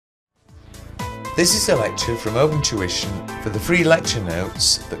This is a lecture from Open Tuition. For the free lecture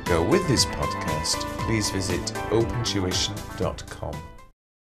notes that go with this podcast, please visit opentuition.com.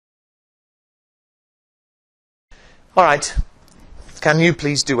 Alright, can you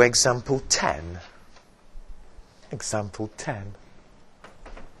please do example 10? Example 10.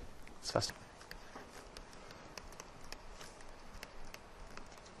 It's fast.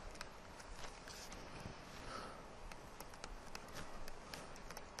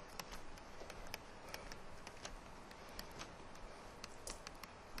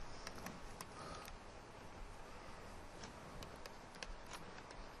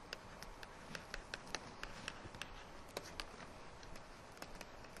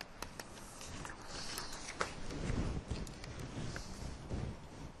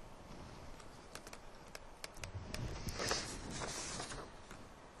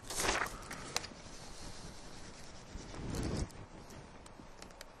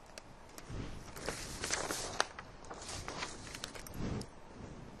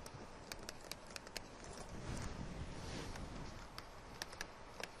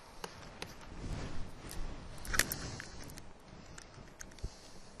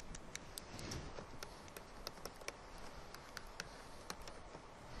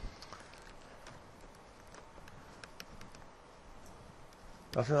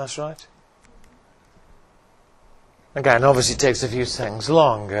 I think that's right. Again, obviously it takes a few seconds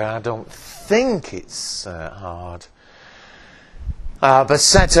longer. I don't think it's hard. But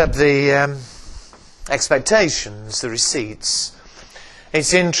set up the expectations, the receipts.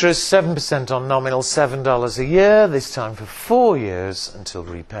 It's interest, 7% on nominal, $7 a year, this time for 4 years until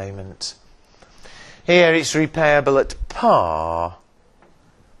repayment. Here it's repayable at par.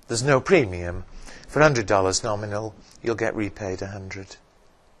 There's no premium. For $100 nominal, you'll get repaid $100.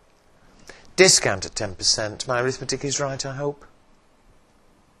 Discount at 10%. My arithmetic is right, I hope.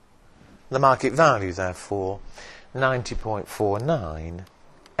 The market value, therefore, 90.49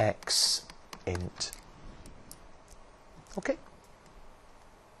 x int. Okay.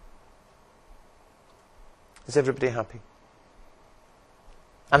 Is everybody happy?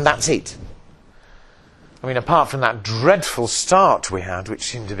 And that's it. I mean, apart from that dreadful start we had, which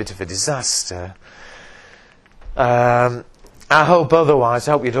seemed a bit of a disaster, I hope otherwise,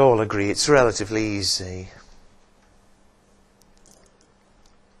 I hope you'd all agree, it's relatively easy.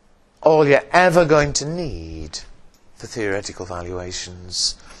 All you're ever going to need for theoretical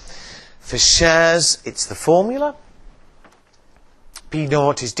valuations. For shares, it's the formula.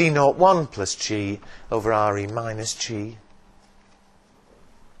 P0 is D01 plus G over RE minus G.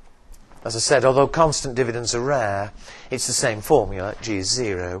 As I said, although constant dividends are rare, it's the same formula, G is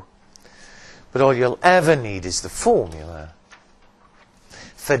 0. But all you'll ever need is the formula.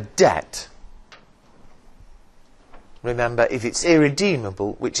 For debt, remember, if it's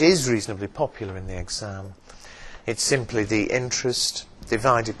irredeemable, which is reasonably popular in the exam, it's simply the interest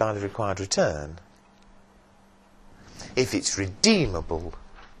divided by the required return. If it's redeemable,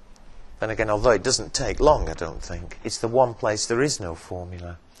 then again, although it doesn't take long, I don't think, it's the one place there is no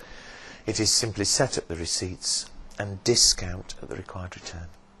formula. It is simply set up the receipts and discount at the required return.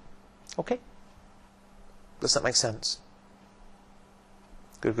 Okay? Does that make sense?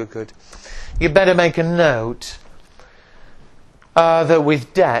 Good, good, good. You better make a note that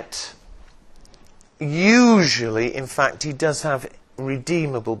with debt, usually, in fact, he does have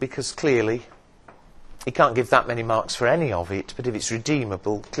redeemable, because clearly he can't give that many marks for any of it, but if it's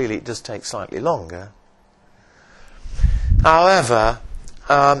redeemable, clearly it does take slightly longer. However,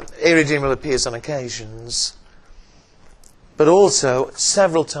 irredeemable appears on occasions, but also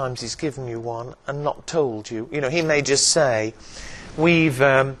several times he's given you one and not told you. You know, he may just say, we've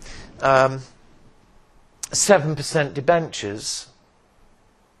 7% debentures,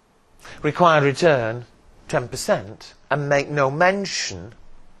 required return 10%, and make no mention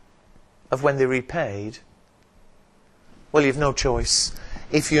of when they're repaid. Well, you've no choice.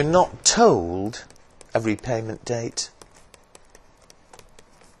 If you're not told a repayment date,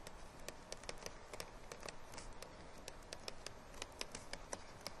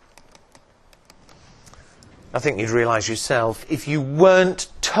 I think you'd realise yourself, if you weren't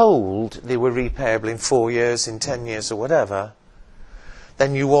told they were repayable in 4 years, in 10 years or whatever,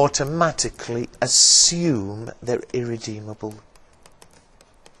 then you automatically assume they're irredeemable.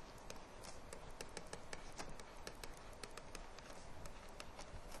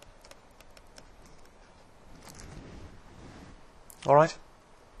 All right?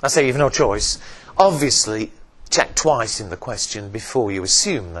 I say you've no choice. Obviously, check twice in the question before you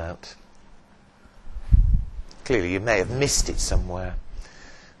assume that. Clearly, you may have missed it somewhere,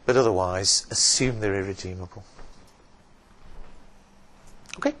 but otherwise, assume they're irredeemable.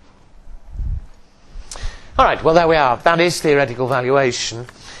 Okay? All right, well, there we are. That is theoretical valuation.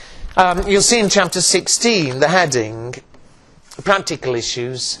 You'll see in Chapter 16 the heading, Practical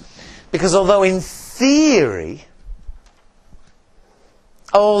Issues, because although in theory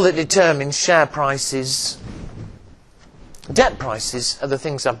all that determines share prices, debt prices, are the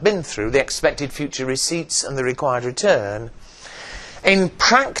things I've been through, the expected future receipts and the required return, in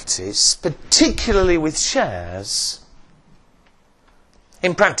practice, particularly with shares,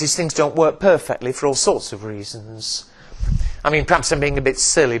 in practice things don't work perfectly for all sorts of reasons. I mean, perhaps I'm being a bit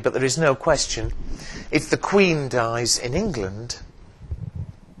silly, but there is no question, if the Queen dies in England,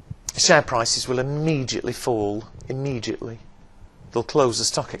 share prices will immediately fall. Immediately. They'll close the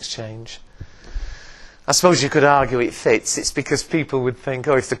stock exchange. I suppose you could argue it fits. It's because people would think,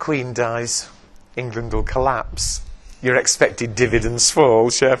 oh, if the Queen dies, England will collapse. Your expected dividends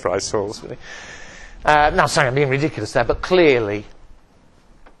fall, share price falls. No, sorry, I'm being ridiculous there, but clearly,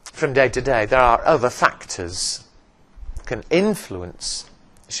 from day to day, there are other factors that can influence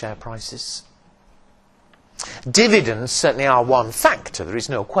share prices. Dividends certainly are one factor, there is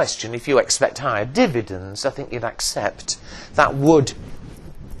no question. If you expect higher dividends, I think you'd accept that would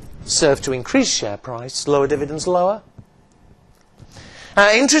serve to increase share price. Lower dividends, lower.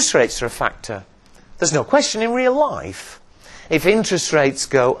 Interest rates are a factor. There's no question in real life. If interest rates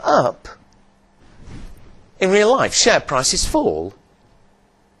go up, in real life, share prices fall.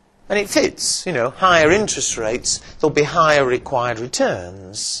 And it fits, you know, higher interest rates, there'll be higher required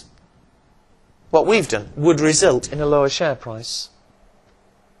returns. What we've done would result in a lower share price.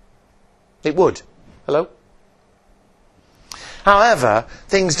 It would. Hello? However,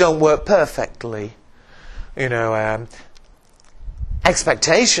 things don't work perfectly. You know,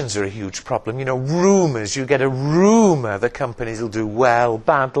 expectations are a huge problem. You know, rumours. You get a rumour the companies will do well,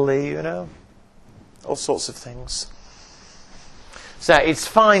 badly, you know. All sorts of things. So it's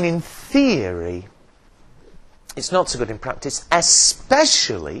fine in theory. It's not so good in practice,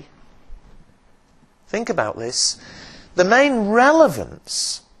 especially, think about this, the main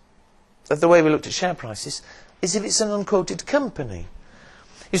relevance of the way we looked at share prices is if it's an unquoted company.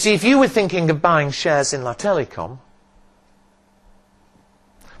 You see, if you were thinking of buying shares in La Telecom,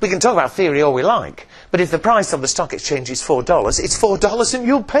 we can talk about theory all we like, but if the price on the stock exchange is $4, it's $4 and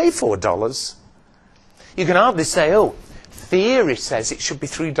you'll pay $4. You can hardly say, oh, theory says it should be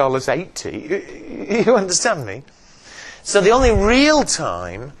 $3.80. You understand me? So the only real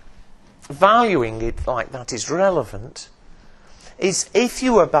time valuing it like that is relevant is if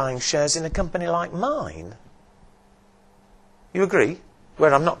you are buying shares in a company like mine. You agree?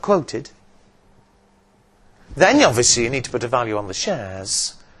 Where I'm not quoted. Then obviously you need to put a value on the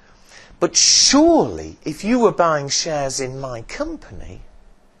shares. But surely if you were buying shares in my company,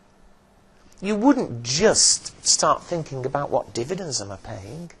 you wouldn't just start thinking about what dividends am I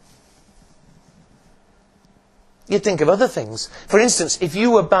paying. You'd think of other things. For instance, if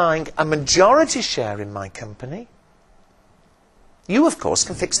you were buying a majority share in my company, you, of course,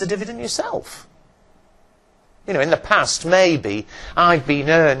 can fix the dividend yourself. You know, in the past, maybe, I've been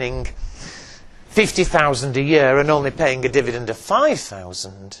earning $50,000 a year and only paying a dividend of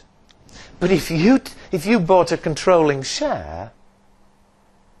 $5,000. But if you bought a controlling share,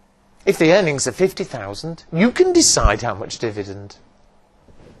 if the earnings are $50,000, you can decide how much dividend.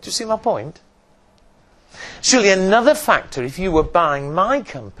 Do you see my point? Surely another factor, if you were buying my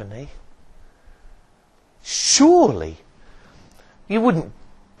company, surely you wouldn't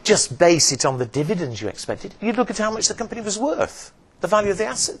just base it on the dividends you expected. You'd look at how much the company was worth, the value of the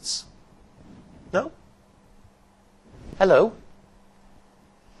assets. No? Hello?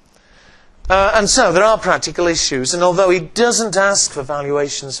 And so there are practical issues, and although he doesn't ask for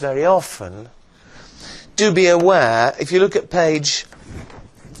valuations very often, do be aware, if you look at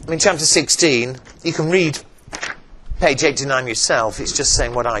chapter 16, you can read page 89 yourself, it's just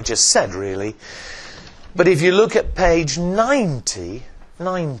saying what I just said, really. But if you look at page 90,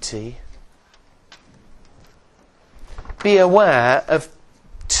 be aware of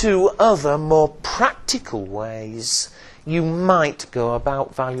two other more practical ways you might go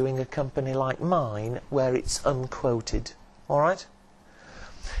about valuing a company like mine where it's unquoted. All right?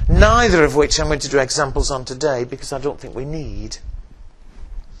 Neither of which I'm going to do examples on today because I don't think we need.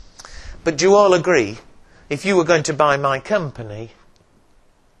 But do you all agree, if you were going to buy my company,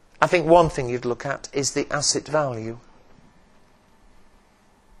 I think one thing you'd look at is the asset value.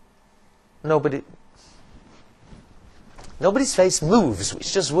 Nobody's face moves,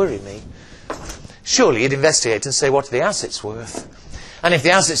 which does worry me. Surely you'd investigate and say, what are the assets worth? And if the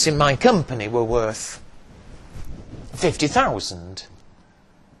assets in my company were worth 50,000,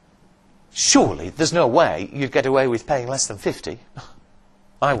 surely there's no way you'd get away with paying less than 50.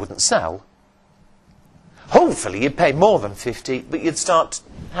 I wouldn't sell. Hopefully you'd pay more than 50, but you'd start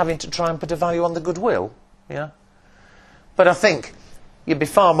having to try and put a value on the goodwill. Yeah? But I think you'd be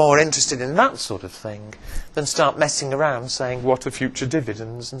far more interested in that sort of thing than start messing around saying, what are future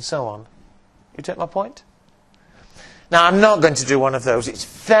dividends and so on. You take my point? Now, I'm not going to do one of those. It's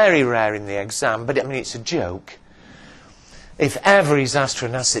very rare in the exam, but I mean, it's a joke. If ever he's asked for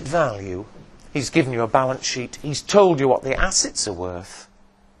an asset value, he's given you a balance sheet, he's told you what the assets are worth.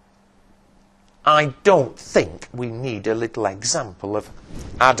 I don't think we need a little example of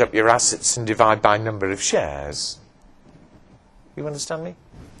add up your assets and divide by number of shares. You understand me?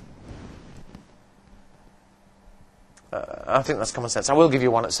 I think that's common sense. I will give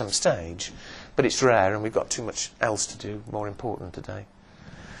you one at some stage, but it's rare and we've got too much else to do, more important today.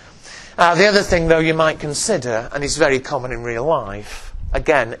 The other thing, though, you might consider, and is very common in real life,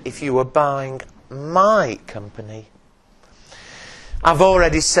 again, if you were buying my company, I've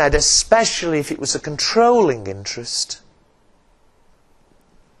already said, especially if it was a controlling interest,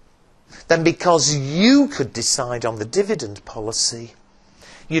 then because you could decide on the dividend policy,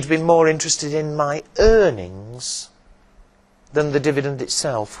 you'd be more interested in my earnings than the dividend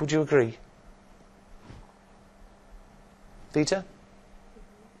itself. Would you agree? Peter?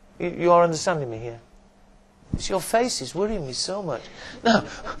 You are understanding me here? It's your face is worrying me so much. No.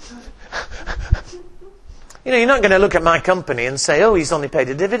 You know, you're not going to look at my company and say, oh, he's only paid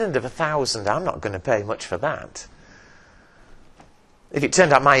a dividend of 1,000. I'm not going to pay much for that. If it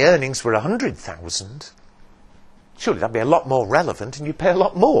turned out my earnings were 100,000, surely that'd be a lot more relevant and you'd pay a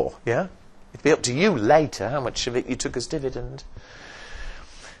lot more, yeah? It'd be up to you later how much of it you took as dividend.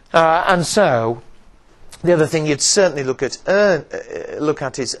 And so, the other thing you'd certainly look at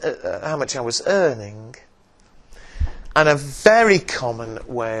is how much I was earning. And a very common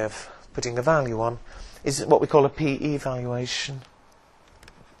way of putting a value on is what we call a PE valuation.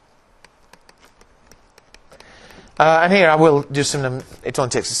 And here I will do some, it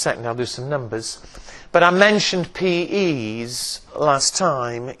only takes a second, I'll do some numbers. But I mentioned PEs last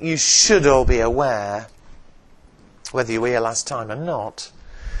time. You should all be aware, whether you were here last time or not,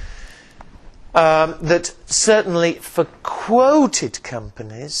 that certainly for quoted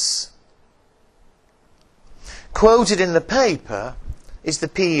companies, quoted in the paper is the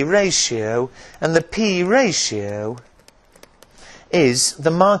PE ratio, and the PE ratio is the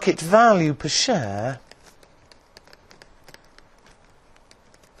market value per share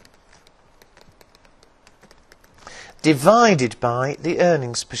divided by the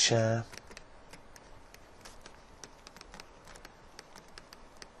earnings per share.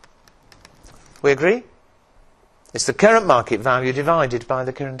 We agree? It's the current market value divided by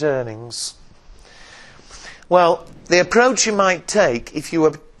the current earnings. Well, the approach you might take if you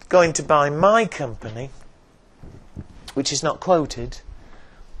were going to buy my company, which is not quoted,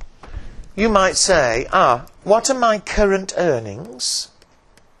 you might say, what are my current earnings?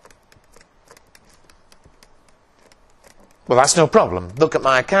 Well, that's no problem. Look at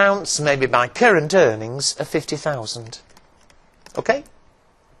my accounts, maybe my current earnings are 50,000. Okay?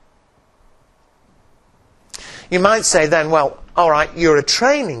 You might say then, well, all right, you're a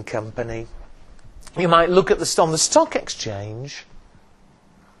training company. You might look at on the stock exchange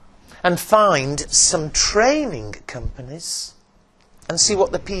and find some training companies and see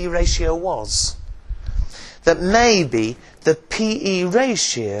what the PE ratio was. That maybe the PE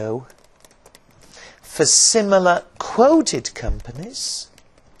ratio for similar quoted companies,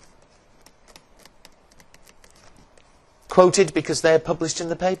 quoted because they're published in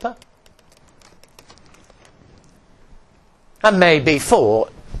the paper, and maybe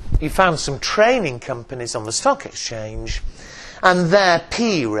you found some training companies on the stock exchange and their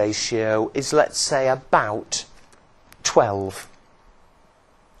P ratio is, let's say, about 12.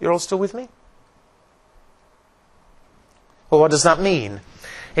 You're all still with me? Well, what does that mean?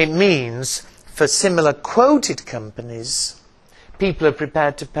 It means for similar quoted companies, people are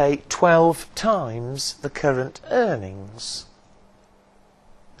prepared to pay 12 times the current earnings.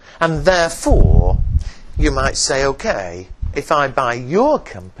 And therefore, you might say, okay, if I buy your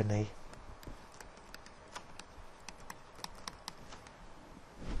company,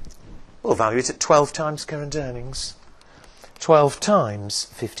 we'll value it at 12 times current earnings. 12 times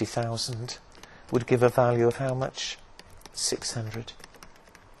 50,000 would give a value of how much? 600.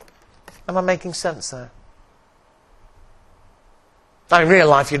 Am I making sense there? Now, in real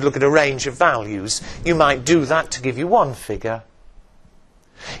life, you'd look at a range of values. You might do that to give you one figure.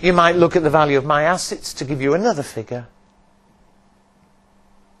 You might look at the value of my assets to give you another figure.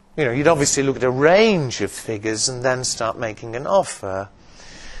 You know, you'd obviously look at a range of figures and then start making an offer.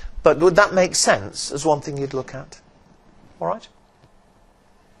 But would that make sense as one thing you'd look at? All right?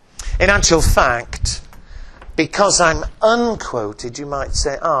 In actual fact, Because I'm unquoted, you might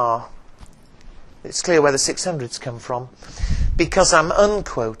say, it's clear where the 600s come from. Because I'm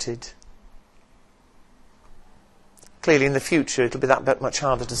unquoted, clearly in the future it'll be that bit much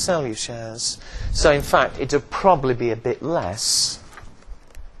harder to sell you shares. So in fact, it'll probably be a bit less.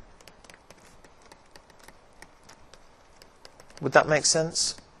 Would that make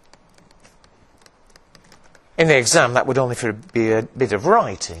sense? In the exam, that would only be a bit of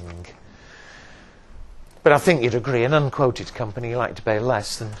writing. But I think you'd agree, an unquoted company, you like to pay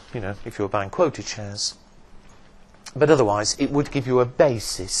less than, if you were buying quoted shares. But otherwise, it would give you a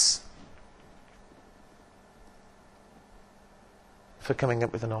basis for coming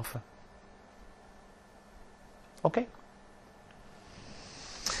up with an offer. Okay?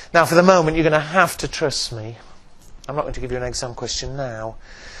 Now, for the moment, you're going to have to trust me. I'm not going to give you an exam question now.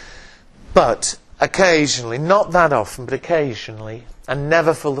 But occasionally, not that often, but occasionally, and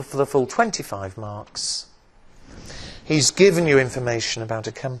never for the full 25 marks, he's given you information about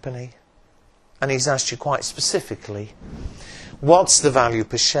a company, and he's asked you quite specifically, what's the value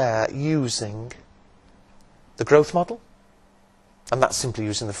per share using the growth model? And that's simply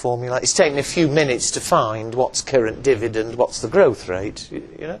using the formula. It's taken a few minutes to find what's current dividend, what's the growth rate,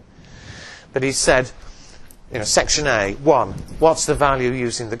 But he said, section A, 1, what's the value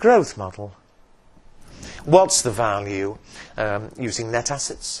using the growth model? What's the value using net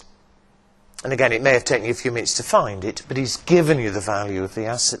assets? And again, it may have taken you a few minutes to find it, but he's given you the value of the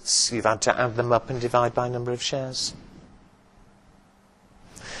assets. You've had to add them up and divide by number of shares.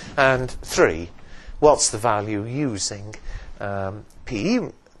 And 3, what's the value using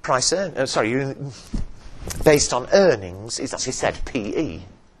PE, based on earnings? It's actually said PE.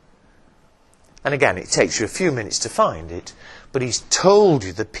 And again, it takes you a few minutes to find it, but he's told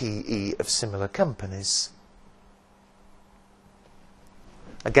you the PE of similar companies.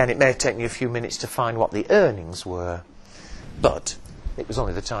 Again, it may have taken you a few minutes to find what the earnings were, but it was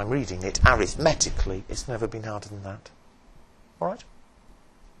only the time reading it. Arithmetically, it's never been harder than that. All right?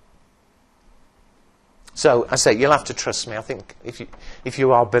 So, I say, you'll have to trust me. I think if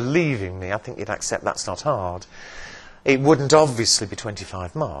you are believing me, I think you'd accept that's not hard. It wouldn't obviously be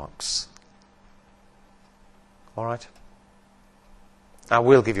 25 marks. All right? I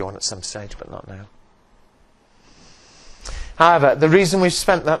will give you one at some stage, but not now. However, the reason we've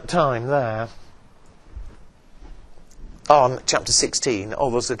spent that time there on chapter 16, all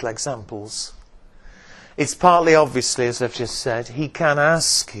those little examples, it's partly obviously, as I've just said, he can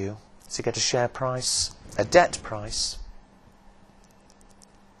ask you to get a share price, a debt price,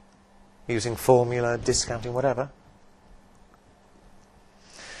 using formula, discounting, whatever.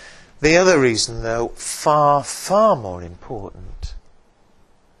 The other reason, though, far, far more important,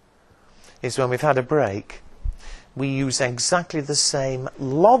 is when we've had a break, we use exactly the same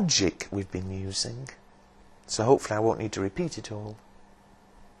logic we've been using, so hopefully I won't need to repeat it all,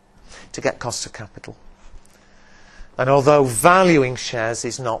 to get cost of capital. And although valuing shares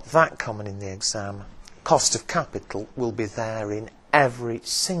is not that common in the exam, cost of capital will be there in every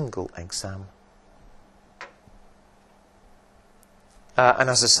single exam. And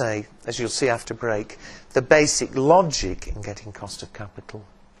as I say, as you'll see after break, the basic logic in getting cost of capital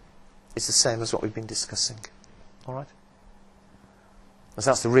is the same as what we've been discussing. All right? Because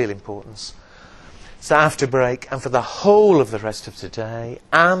that's the real importance. So after break, and for the whole of the rest of today,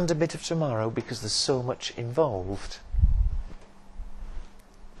 and a bit of tomorrow, because there's so much involved.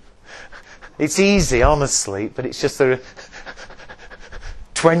 It's easy, honestly, but it's just there are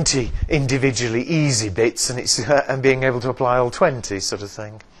 20 individually easy bits, and it's and being able to apply all 20 sort of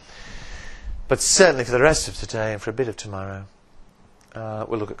thing. But certainly for the rest of today and for a bit of tomorrow,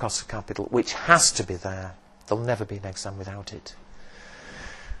 we'll look at cost of capital, which has to be there. There'll never be an exam without it.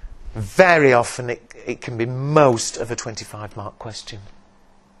 Very often it can be most of a 25-mark question.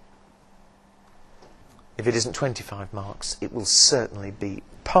 If it isn't 25 marks, it will certainly be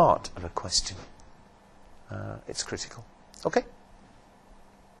part of a question. It's critical. Okay?